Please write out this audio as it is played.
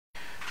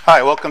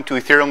Hi, welcome to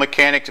Ethereal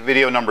Mechanics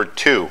video number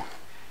 2.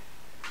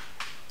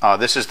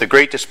 This is the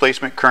Great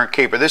Displacement Current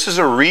Caper. This is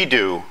a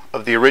redo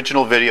of the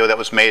original video that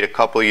was made a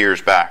couple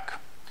years back.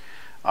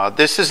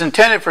 This is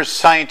intended for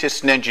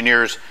scientists and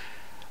engineers,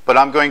 but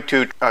I'm going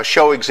to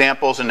show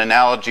examples and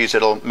analogies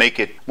that will make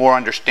it more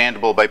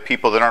understandable by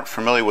people that aren't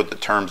familiar with the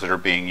terms that are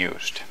being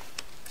used.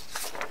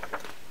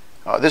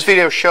 This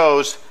video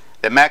shows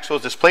that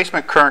Maxwell's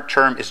displacement current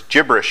term is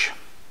gibberish,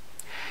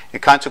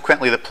 and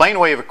consequently the plane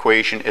wave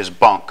equation is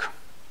bunk.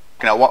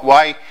 Now,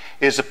 why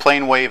is the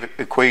plane wave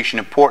equation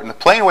important? The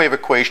plane wave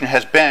equation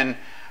has been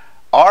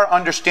our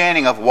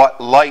understanding of what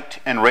light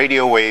and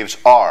radio waves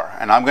are,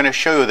 and I'm going to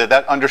show you that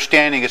that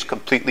understanding is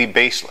completely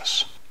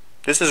baseless.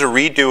 This is a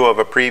redo of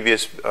a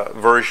previous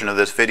version of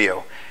this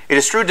video. It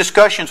is through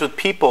discussions with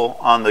people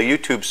on the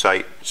YouTube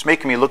site, it's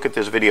making me look at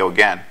this video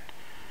again.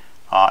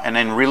 And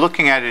then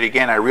re-looking at it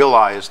again, I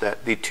realized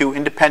that the two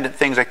independent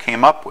things I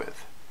came up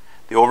with,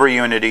 the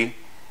over-unity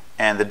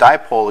and the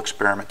dipole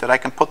experiment, that I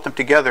can put them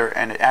together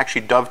and it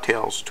actually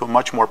dovetails to a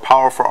much more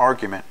powerful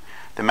argument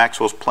that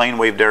Maxwell's plane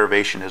wave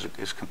derivation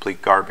is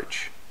complete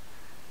garbage.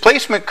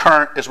 Displacement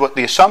current is what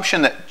the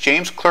assumption that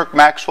James Clerk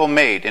Maxwell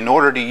made in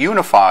order to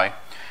unify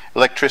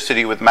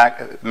electricity with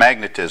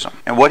magnetism.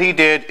 And what he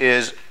did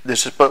is,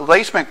 this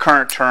displacement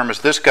current term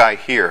is this guy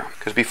here.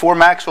 Because before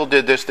Maxwell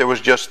did this, there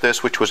was just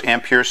this, which was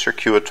Ampere's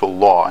circuital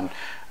law. And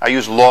I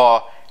use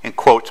law in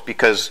quotes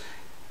because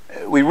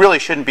we really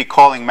shouldn't be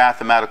calling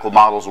mathematical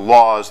models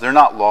laws. They're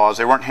not laws.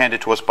 They weren't handed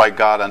to us by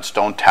God on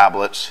stone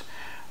tablets.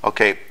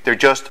 Okay, they're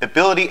just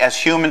ability as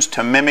humans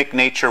to mimic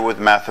nature with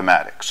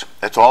mathematics.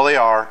 That's all they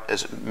are,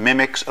 as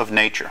mimics of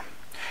nature.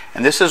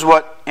 And this is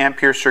what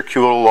Ampere's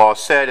circuital law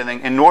said. And then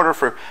in order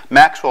for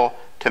Maxwell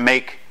to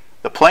make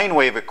the plane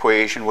wave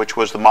equation, which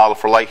was the model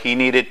for light, he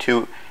needed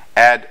to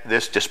add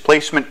this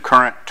displacement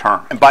current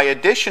term. And by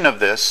addition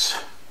of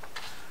this,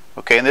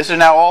 okay, and this is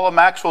now all of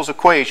Maxwell's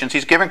equations.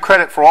 He's given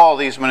credit for all of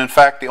these, when in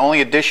fact the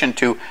only addition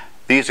to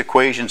these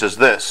equations is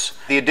this.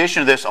 The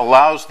addition of this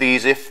allows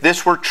these, if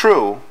this were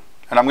true,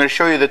 and I'm going to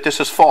show you that this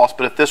is false,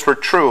 but if this were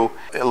true,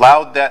 it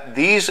allowed that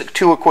these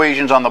two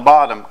equations on the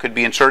bottom could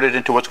be inserted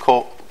into what's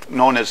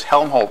known as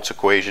Helmholtz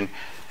equation,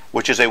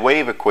 which is a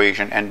wave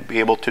equation, and be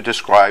able to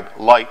describe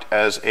light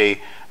as an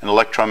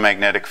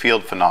electromagnetic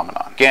field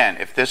phenomenon. Again,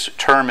 if this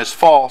term is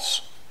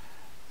false,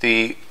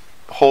 the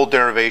whole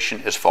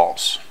derivation is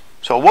false.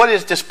 So what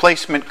is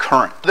displacement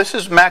current? This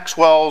is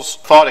Maxwell's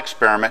thought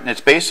experiment, and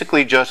it's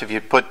basically just if you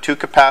put two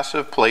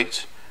capacitive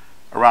plates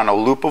around a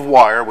loop of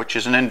wire, which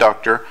is an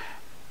inductor.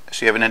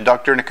 So you have an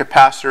inductor and a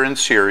capacitor in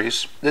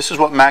series. This is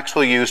what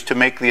Maxwell used to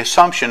make the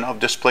assumption of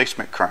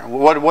displacement current.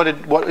 What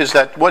is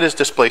that? What is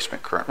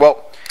displacement current?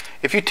 Well,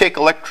 if you take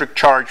electric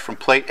charge from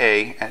plate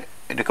A,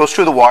 and it goes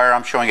through the wire,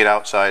 I'm showing it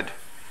outside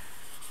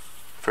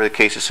for the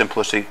case of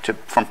simplicity,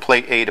 from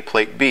plate A to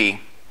plate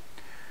B.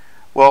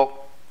 Well,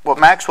 what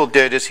Maxwell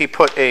did is he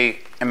put an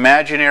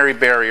imaginary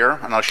barrier,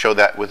 and I'll show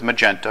that with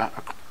magenta,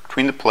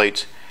 between the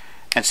plates,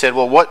 and said,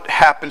 well, what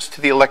happens to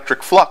the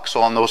electric flux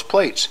on those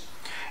plates?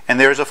 And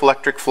there's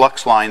electric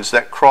flux lines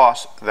that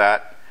cross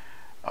that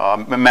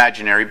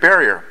imaginary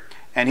barrier.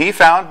 And he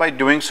found by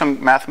doing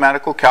some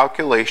mathematical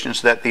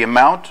calculations that the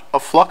amount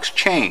of flux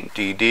change,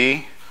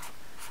 dd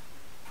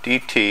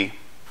dt,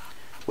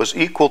 was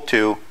equal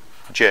to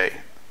J.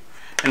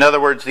 In other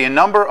words, the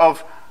number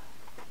of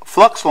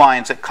flux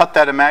lines that cut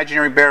that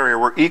imaginary barrier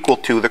were equal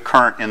to the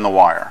current in the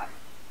wire.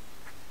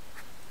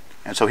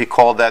 And so he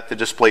called that the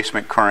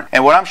displacement current.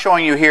 And what I'm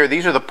showing you here,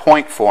 these are the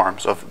point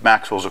forms of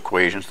Maxwell's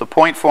equations. The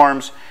point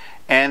forms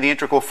and the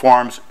integral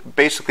forms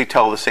basically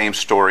tell the same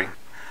story.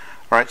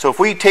 All right, so if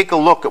we take a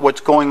look at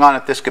what's going on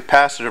at this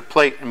capacitor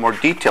plate in more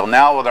detail,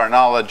 now with our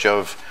knowledge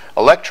of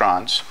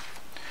electrons,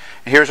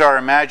 here's our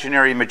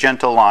imaginary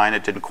magenta line.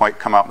 It didn't quite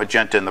come out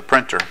magenta in the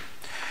printer.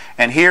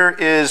 And here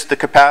is the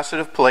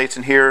capacitive plates,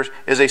 and here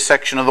is a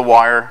section of the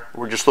wire.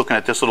 We're just looking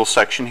at this little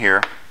section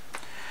here.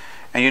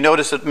 And you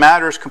notice that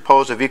matter is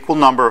composed of equal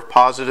number of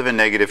positive and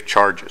negative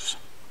charges.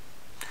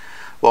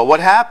 Well, what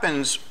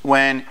happens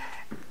when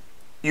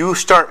you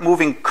start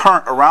moving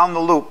current around the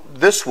loop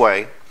this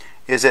way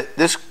is that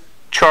this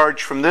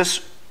charge from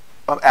this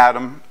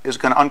atom is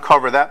going to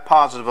uncover that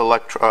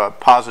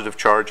positive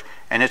charge,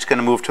 and it's going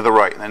to move to the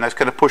right. And that's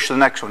going to push the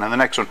next one and the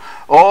next one,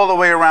 all the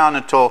way around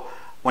until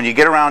when you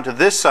get around to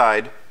this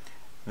side,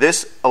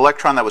 this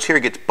electron that was here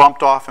gets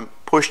bumped off and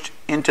pushed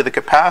into the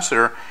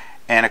capacitor,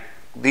 and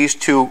these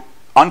two,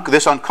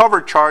 this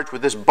uncovered charge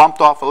with this bumped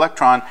off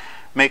electron,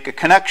 make a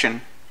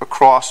connection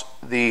across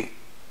the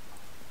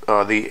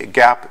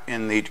gap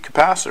in the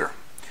capacitor.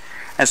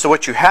 And so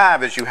what you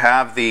have is you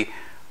have the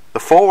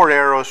forward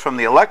arrows from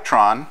the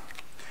electron,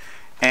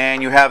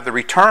 and you have the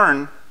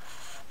return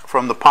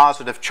from the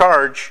positive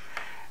charge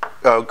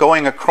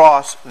going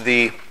across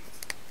the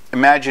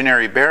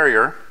imaginary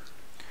barrier.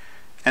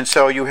 And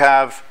so you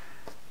have,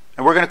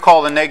 and we're going to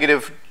call the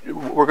negative,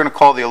 we're going to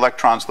call the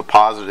electrons the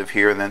positive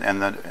here,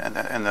 and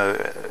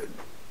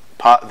the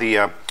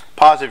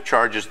positive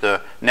charge is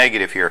the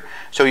negative here.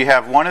 So you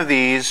have one of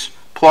these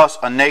plus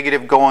a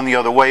negative going the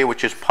other way,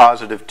 which is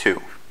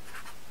 +2.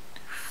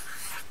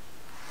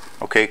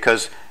 Okay,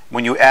 because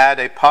when you add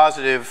a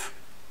positive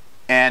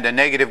and a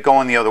negative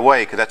going the other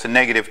way, because that's a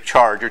negative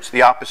charge, or it's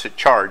the opposite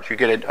charge, you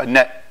get a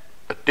net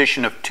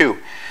addition of 2.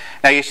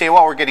 Now you say,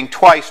 well, we're getting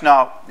twice.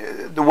 Now,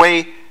 the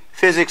way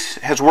physics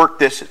has worked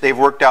this, they've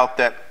worked out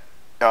that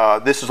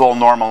this is all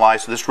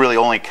normalized, so this really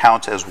only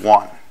counts as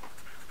 1.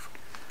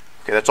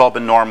 Okay, that's all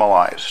been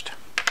normalized.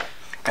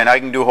 And I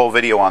can do a whole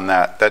video on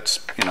that. That's,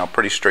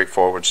 pretty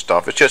straightforward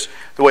stuff. It's just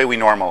the way we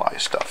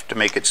normalize stuff to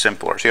make it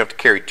simpler. So you have to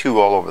carry 2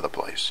 all over the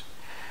place.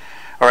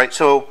 All right,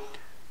 so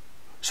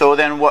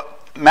then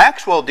what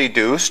Maxwell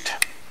deduced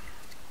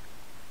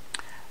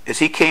is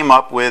he came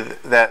up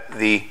with that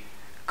the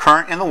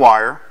current in the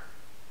wire,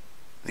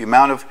 the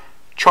amount of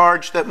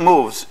charge that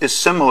moves, is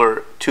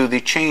similar to the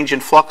change in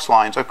flux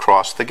lines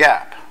across the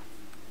gap.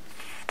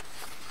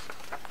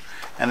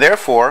 And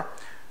therefore,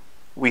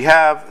 we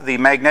have the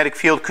magnetic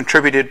field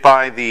contributed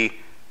by the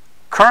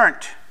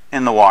current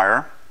in the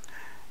wire,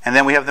 and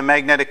then we have the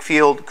magnetic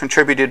field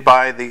contributed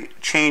by the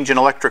change in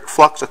electric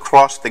flux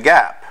across the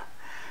gap.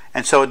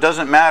 And so it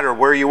doesn't matter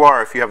where you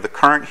are, if you have the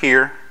current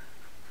here,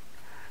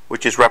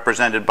 which is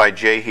represented by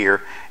J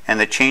here, and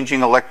the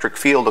changing electric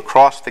field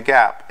across the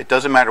gap, it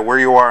doesn't matter where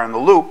you are in the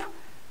loop,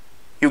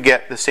 you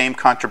get the same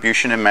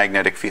contribution in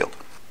magnetic field.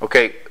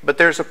 Okay, but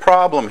there's a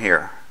problem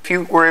here. If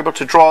you were able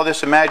to draw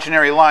this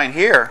imaginary line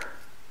here,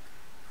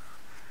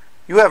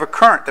 you have a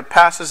current that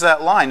passes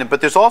that line,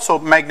 but there's also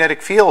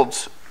magnetic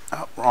fields,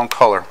 wrong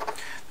color,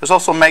 there's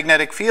also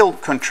magnetic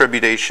field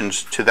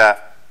contributions to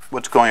that,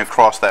 what's going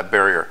across that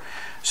barrier.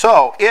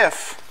 So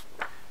if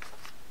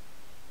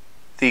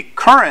the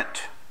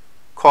current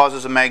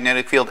causes a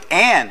magnetic field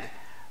and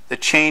the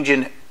change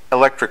in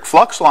electric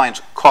flux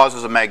lines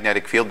causes a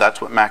magnetic field,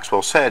 that's what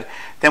Maxwell said,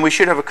 then we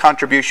should have a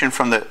contribution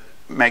from the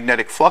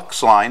magnetic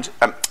flux lines.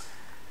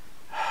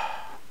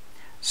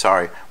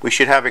 We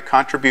should have a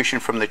contribution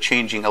from the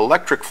changing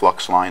electric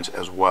flux lines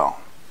as well.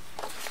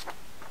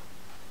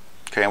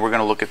 Okay, and we're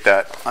going to look at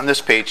that on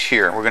this page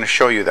here. We're going to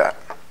show you that.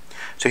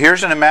 So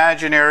here's an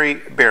imaginary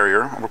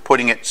barrier. We're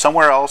putting it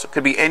somewhere else. It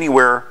could be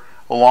anywhere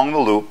along the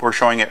loop. We're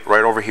showing it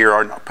right over here.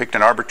 I picked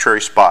an arbitrary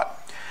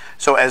spot.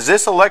 So as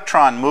this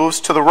electron moves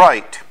to the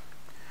right,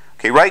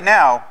 okay, right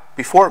now,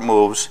 before it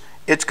moves,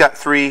 it's got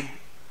 3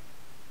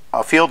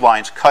 field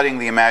lines cutting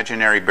the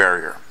imaginary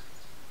barrier.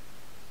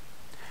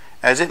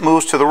 As it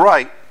moves to the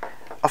right,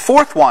 a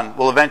 4th one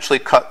will eventually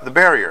cut the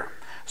barrier.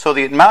 So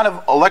the amount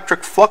of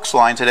electric flux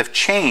lines that have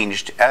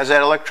changed as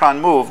that electron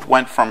moved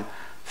went from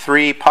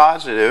 3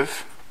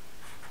 positive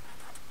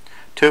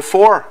to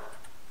 4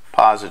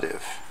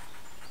 positive.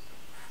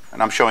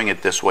 And I'm showing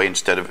it this way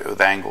instead of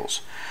with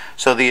angles.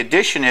 So the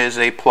addition is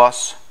a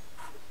plus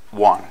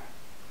 1.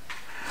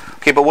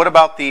 Okay, but what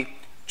about the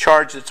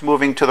charge that's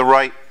moving to the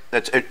right,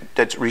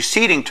 that's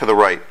receding to the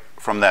right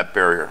from that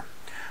barrier?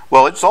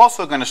 Well, it's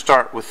also going to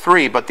start with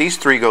 3, but these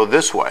 3 go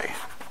this way.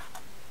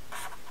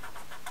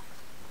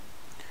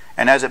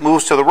 And as it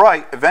moves to the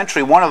right,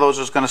 eventually one of those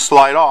is going to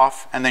slide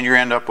off, and then you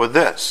end up with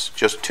this,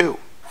 just 2.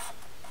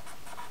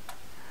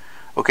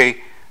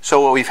 Okay, so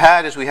what we've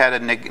had is we had a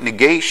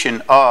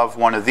negation of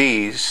one of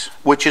these,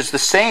 which is the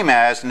same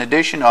as an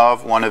addition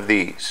of one of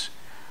these.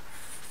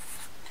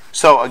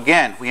 So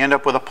again, we end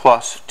up with a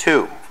plus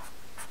 2.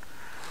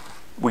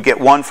 We get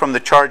 1 from the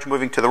charge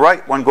moving to the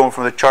right, 1 going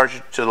from the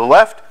charge to the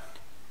left,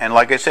 and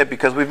like I said,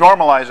 because we've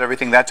normalized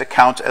everything, that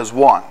counts as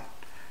 1.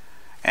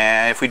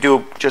 And if we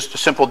do just a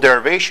simple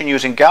derivation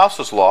using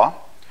Gauss's law,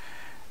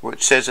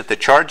 which says that the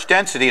charge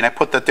density, and I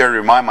put that there to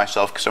remind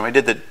myself, because when I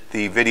did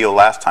the video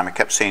last time, I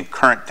kept saying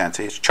current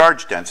density. It's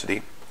charge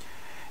density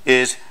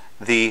is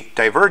the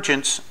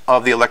divergence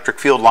of the electric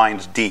field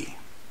lines D.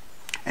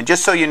 And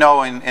just so you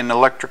know, in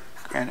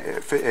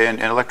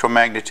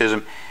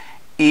electromagnetism,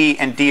 E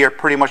and D are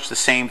pretty much the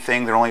same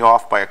thing. They're only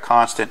off by a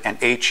constant, and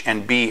H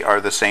and B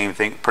are the same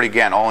thing, but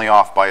again, only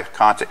off by a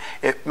constant.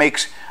 It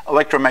makes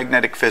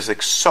electromagnetic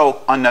physics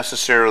so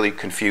unnecessarily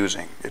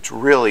confusing. It's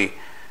really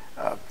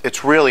a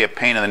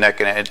pain in the neck,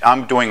 and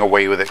I'm doing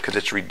away with it because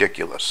it's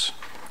ridiculous.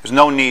 There's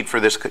no need for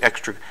this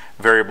extra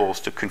variables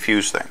to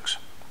confuse things.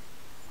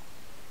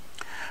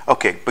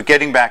 Okay, but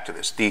getting back to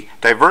this, the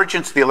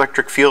divergence of the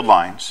electric field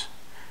lines,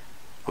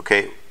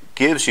 okay,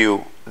 gives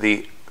you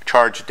the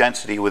charge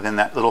density within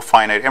that little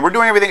finite. And we're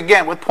doing everything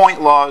again with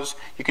point laws.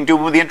 You can do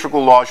it with the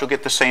integral laws. You'll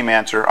get the same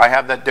answer. I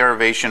have that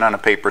derivation on a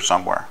paper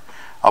somewhere.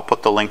 I'll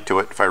put the link to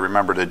it if I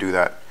remember to do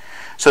that.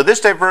 So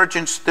this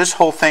divergence, this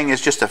whole thing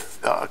is just a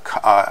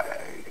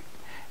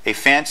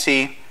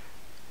fancy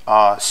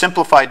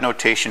simplified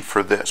notation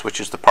for this,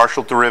 which is the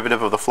partial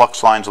derivative of the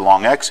flux lines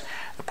along x,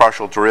 the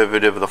partial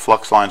derivative of the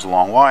flux lines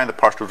along y, and the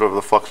partial derivative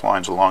of the flux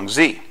lines along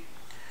z.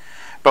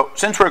 But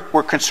since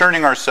we're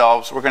concerning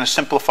ourselves, we're going to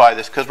simplify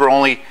this because we're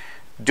only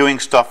doing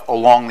stuff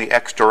along the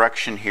x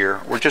direction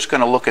here. We're just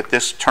going to look at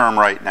this term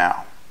right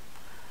now.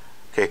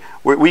 Okay,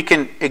 we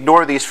can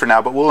ignore these for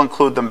now, but we'll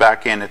include them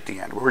back in at the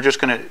end. We're just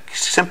going to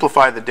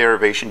simplify the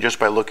derivation just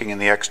by looking in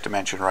the x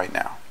dimension right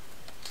now.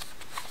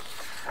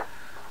 All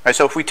right,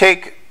 so if we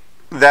take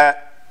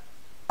that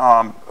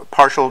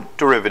partial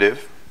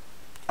derivative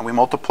and we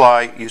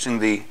multiply using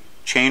the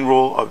chain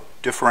rule of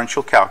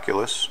differential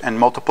calculus and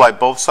multiply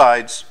both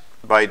sides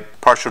by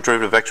partial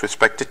derivative of x with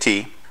respect to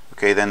t.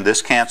 Okay, then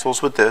this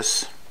cancels with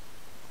this.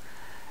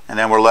 And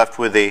then we're left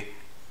with a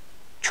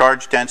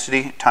charge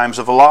density times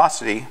the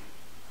velocity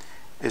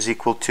is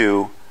equal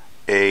to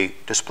a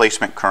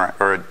displacement current,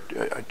 or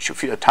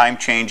a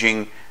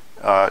time-changing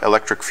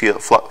electric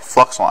field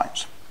flux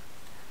lines.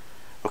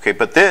 Okay,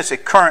 but this, a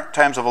current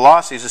times a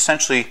velocity is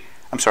essentially,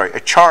 I'm sorry,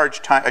 a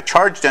charge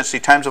density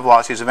times a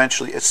velocity is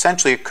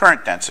essentially a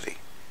current density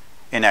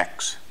in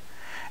x.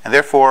 And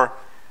therefore,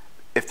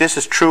 if this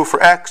is true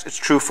for x, it's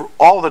true for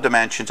all the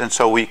dimensions, and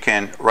so we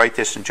can write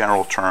this in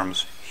general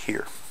terms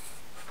here.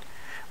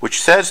 Which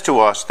says to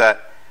us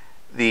that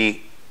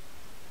the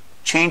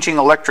changing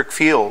electric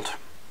field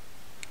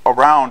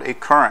around a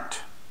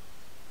current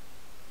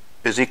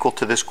is equal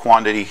to this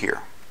quantity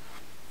here.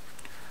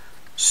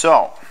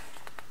 So,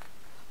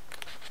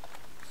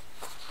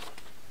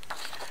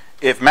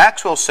 if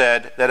Maxwell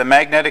said that a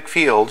magnetic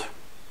field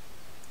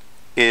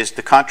is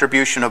the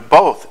contribution of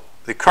both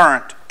the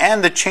current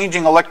and the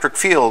changing electric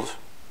field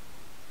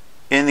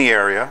in the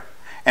area,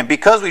 and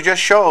because we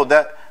just showed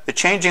that the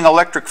changing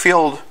electric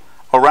field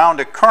around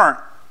a current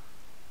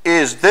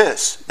is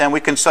this, then we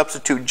can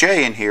substitute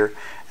J in here,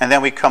 and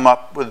then we come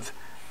up with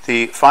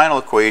the final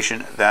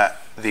equation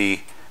that the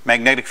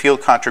magnetic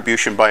field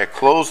contribution by a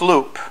closed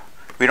loop,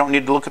 we don't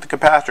need to look at the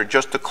capacitor,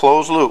 just the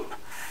closed loop,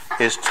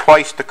 is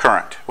twice the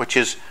current, which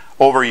is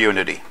over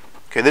unity.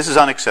 Okay, this is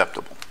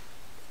unacceptable.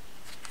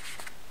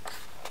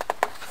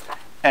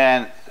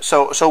 And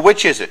so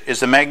which is it? Is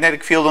the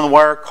magnetic field in the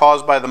wire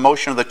caused by the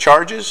motion of the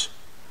charges,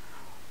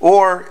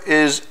 or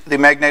is the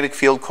magnetic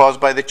field caused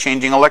by the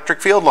changing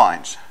electric field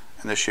lines?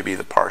 And this should be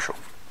the partial.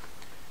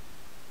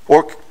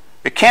 Or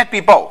it can't be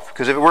both,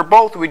 because if it were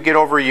both, we'd get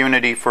over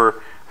unity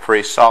for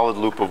a solid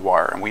loop of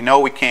wire. And we know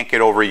we can't get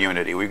over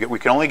unity. We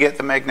can only get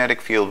the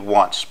magnetic field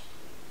once.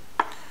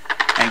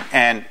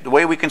 And the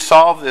way we can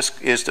solve this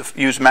is to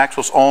use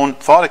Maxwell's own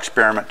thought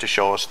experiment to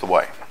show us the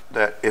way.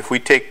 That if we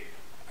take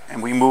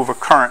and we move a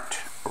current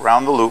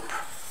around the loop,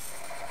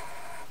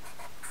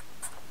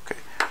 okay,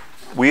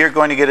 we are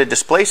going to get a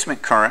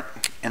displacement current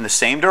in the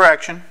same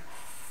direction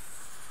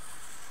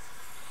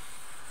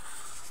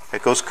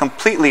that goes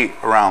completely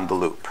around the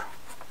loop.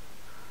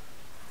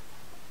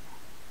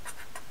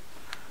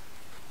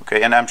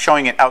 Okay, and I'm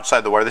showing it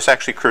outside the wire. This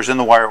actually occurs in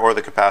the wire or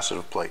the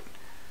capacitive plate.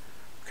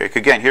 Okay,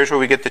 again, here's where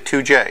we get the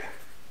 2J.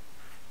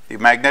 The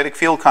magnetic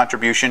field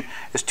contribution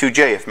is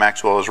 2J if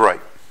Maxwell is right.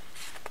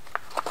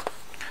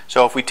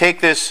 So if we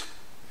take this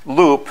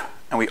loop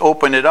and we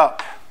open it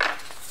up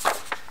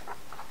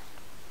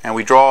and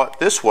we draw it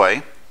this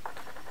way,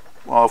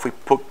 well, if we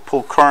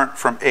pull current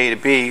from A to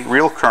B,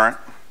 real current,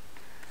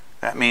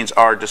 that means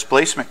our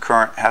displacement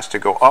current has to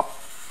go up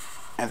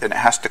and then it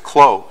has to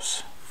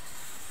close,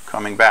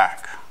 coming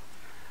back.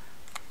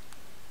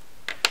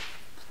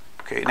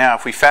 Okay, now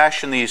if we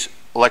fashion these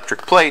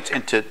electric plates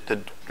into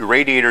the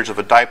radiators of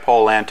a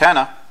dipole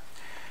antenna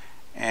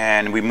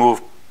and we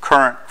move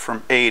current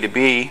from A to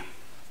B,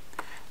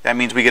 that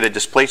means we get a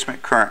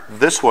displacement current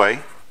this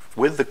way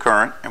with the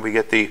current, and we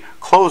get the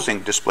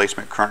closing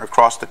displacement current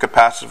across the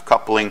capacitive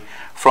coupling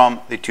from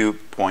the 2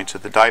 points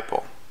of the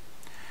dipole.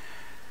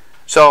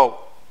 So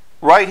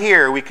right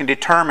here we can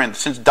determine,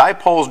 since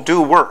dipoles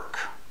do work,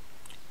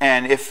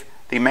 and if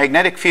the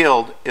magnetic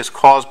field is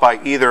caused by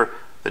either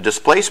the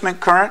displacement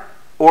current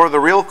or the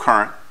real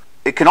current,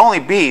 it can only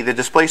be the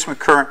displacement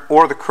current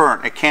or the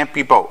current. It can't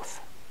be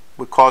both,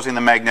 with causing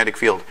the magnetic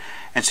field.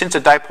 And since a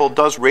dipole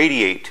does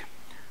radiate,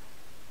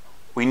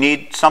 we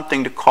need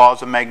something to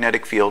cause a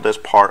magnetic field as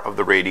part of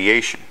the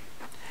radiation.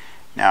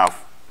 Now,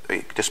 if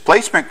the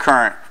displacement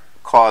current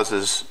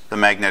causes the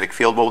magnetic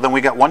field, well, then we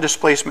got one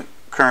displacement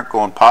current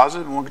going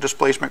positive and one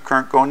displacement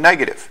current going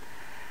negative.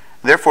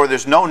 Therefore,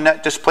 there's no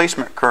net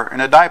displacement current in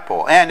a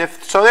dipole. And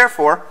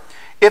therefore,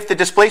 if the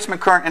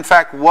displacement current in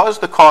fact was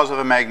the cause of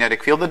a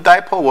magnetic field, the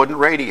dipole wouldn't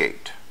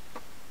radiate.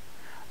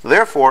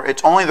 Therefore,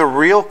 it's only the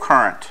real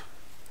current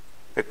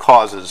that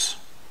causes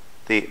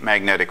the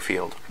magnetic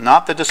field,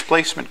 not the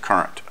displacement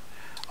current.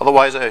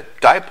 Otherwise, a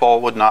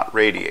dipole would not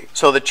radiate.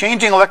 So the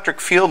changing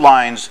electric field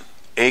lines,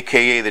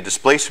 aka the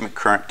displacement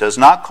current, does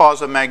not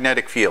cause a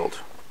magnetic field.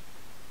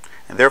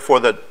 And therefore,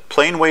 the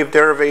plane wave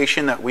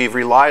derivation that we've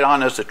relied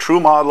on as the true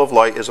model of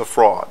light is a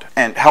fraud.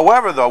 And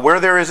however, though,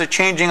 where there is a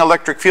changing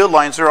electric field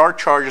lines, there are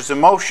charges in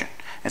motion.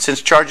 And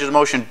since charges in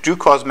motion do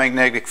cause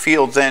magnetic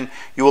fields, then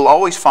you will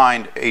always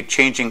find a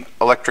changing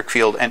electric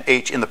field and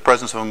H in the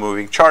presence of a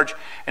moving charge.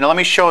 And let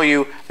me show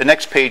you the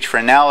next page for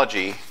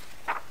analogy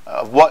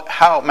of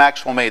how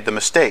Maxwell made the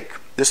mistake.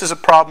 This is a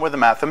problem with the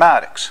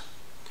mathematics.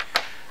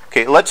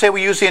 Okay, let's say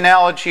we use the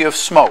analogy of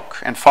smoke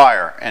and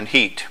fire and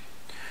heat.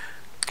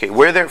 Okay,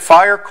 where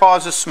fire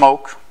causes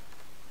smoke,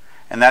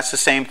 and that's the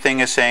same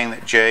thing as saying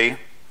that J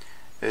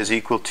is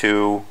equal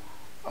to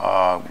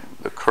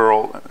the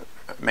curl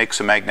makes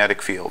a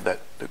magnetic field, that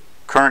the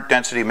current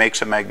density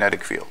makes a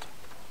magnetic field.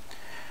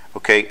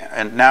 Okay,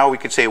 and now we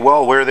could say,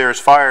 well, where there's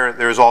fire,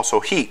 there's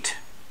also heat.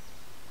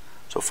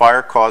 So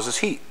fire causes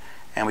heat.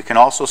 And we can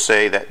also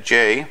say that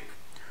J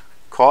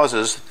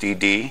causes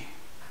dd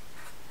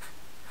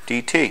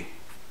dt.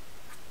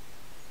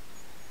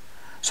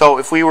 So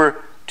if we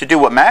were to do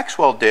what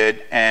Maxwell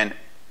did and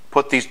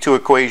put these two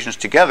equations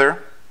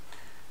together,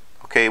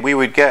 okay, we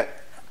would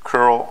get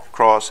curl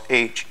cross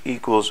H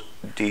equals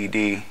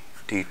dd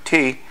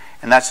dt,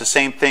 and that's the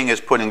same thing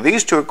as putting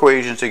these two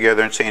equations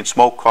together and saying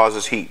smoke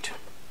causes heat.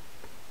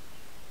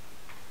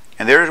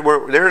 And there's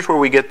where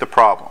we get the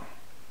problem.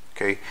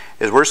 Okay,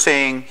 is we're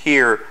saying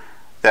here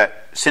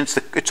that since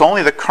it's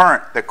only the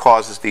current that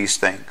causes these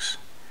things,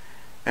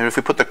 and if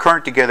we put the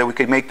current together, we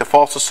could make the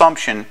false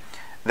assumption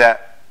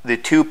that the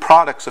two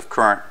products of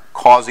current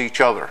cause each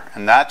other,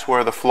 and that's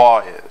where the flaw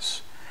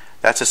is.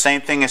 That's the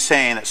same thing as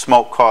saying that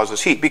smoke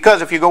causes heat,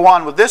 because if you go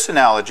on with this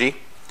analogy,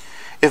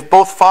 if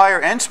both fire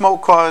and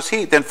smoke cause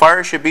heat, then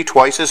fire should be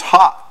twice as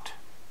hot,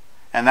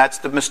 and that's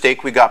the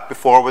mistake we got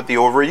before with the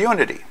over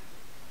unity.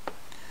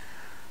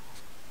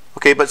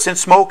 Okay, but since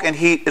smoke and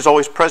heat is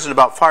always present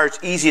about fire, it's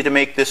easy to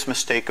make this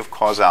mistake of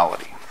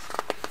causality.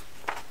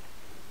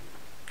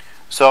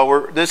 So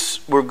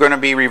we're going to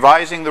be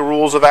revising the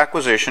rules of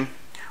acquisition.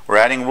 We're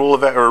adding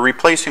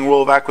replacing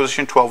rule of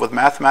acquisition 12 with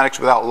mathematics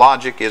without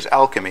logic is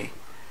alchemy.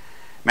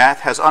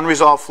 Math has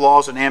unresolved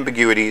flaws and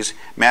ambiguities.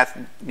 Math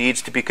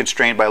needs to be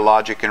constrained by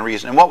logic and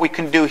reason. And what we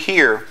can do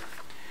here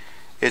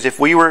is, if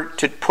we were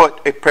to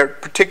put a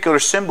particular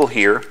symbol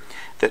here,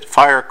 that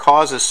fire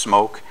causes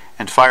smoke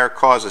and fire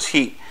causes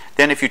heat,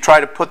 then if you try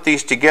to put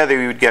these together,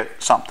 you would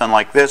get something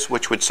like this,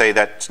 which would say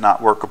that's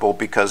not workable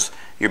because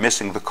you're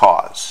missing the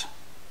cause.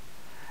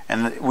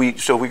 And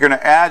so we're going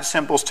to add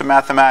symbols to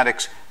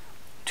mathematics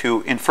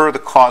to infer the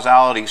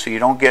causality, so you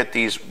don't get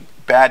these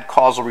bad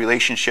causal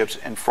relationships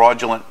and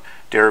fraudulent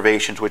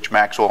derivations, which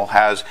Maxwell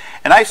has.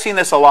 And I've seen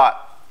this a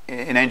lot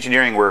in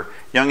engineering, where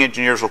young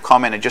engineers will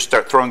come in and just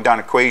start throwing down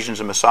equations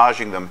and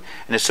massaging them,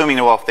 and assuming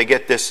that, well, if they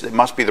get this, it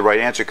must be the right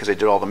answer because they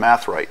did all the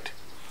math right.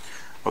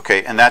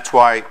 Okay, and that's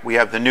why we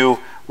have the new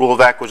rule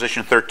of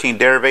acquisition 13.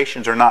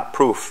 Derivations are not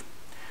proof,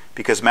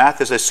 because math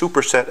is a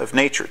superset of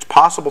nature. It's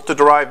possible to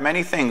derive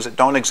many things that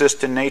don't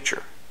exist in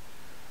nature.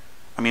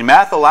 I mean,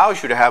 math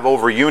allows you to have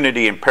over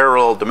unity and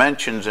parallel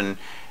dimensions and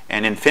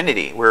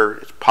infinity, where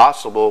it's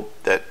possible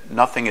that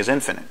nothing is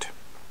infinite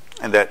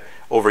and that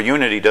over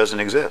unity doesn't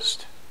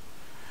exist.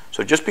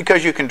 So just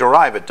because you can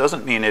derive it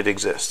doesn't mean it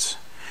exists.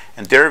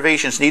 And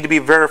derivations need to be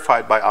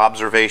verified by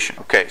observation.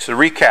 Okay, so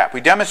recap.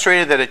 We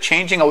demonstrated that a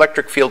changing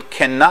electric field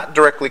cannot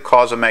directly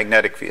cause a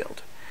magnetic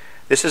field.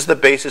 This is the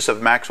basis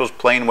of Maxwell's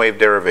plane wave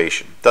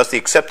derivation. Thus, the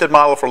accepted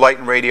model for light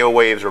and radio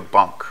waves are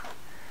bunk.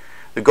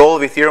 The goal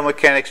of Ethereal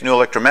Mechanics' new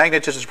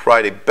electromagnetism is to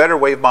provide a better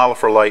wave model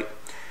for light,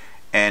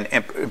 and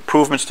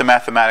improvements to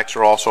mathematics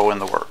are also in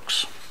the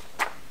works.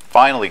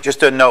 Finally,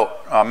 just a note,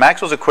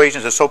 Maxwell's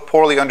equations are so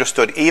poorly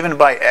understood even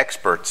by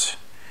experts,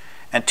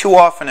 and too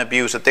often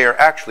abused, that they are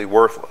actually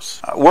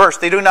worthless. Worse,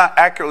 they do not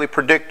accurately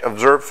predict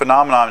observed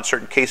phenomena in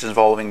certain cases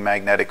involving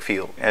magnetic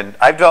field. And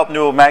I've developed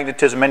new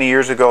magnetism many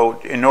years ago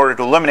in order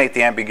to eliminate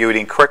the ambiguity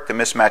and correct the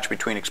mismatch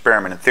between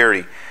experiment and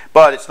theory.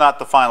 But it's not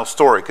the final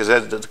story, because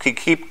as we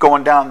keep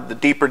going down,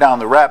 deeper down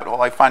the rabbit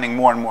hole, I'm finding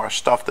more and more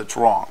stuff that's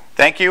wrong.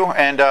 Thank you,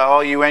 and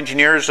all you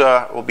engineers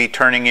will be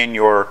turning in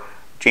your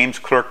James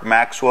Clerk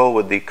Maxwell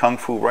with the Kung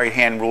Fu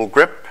right-hand rule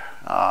grip.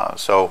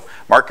 So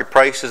market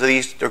prices of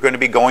these are going to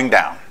be going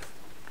down.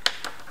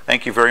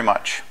 Thank you very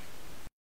much.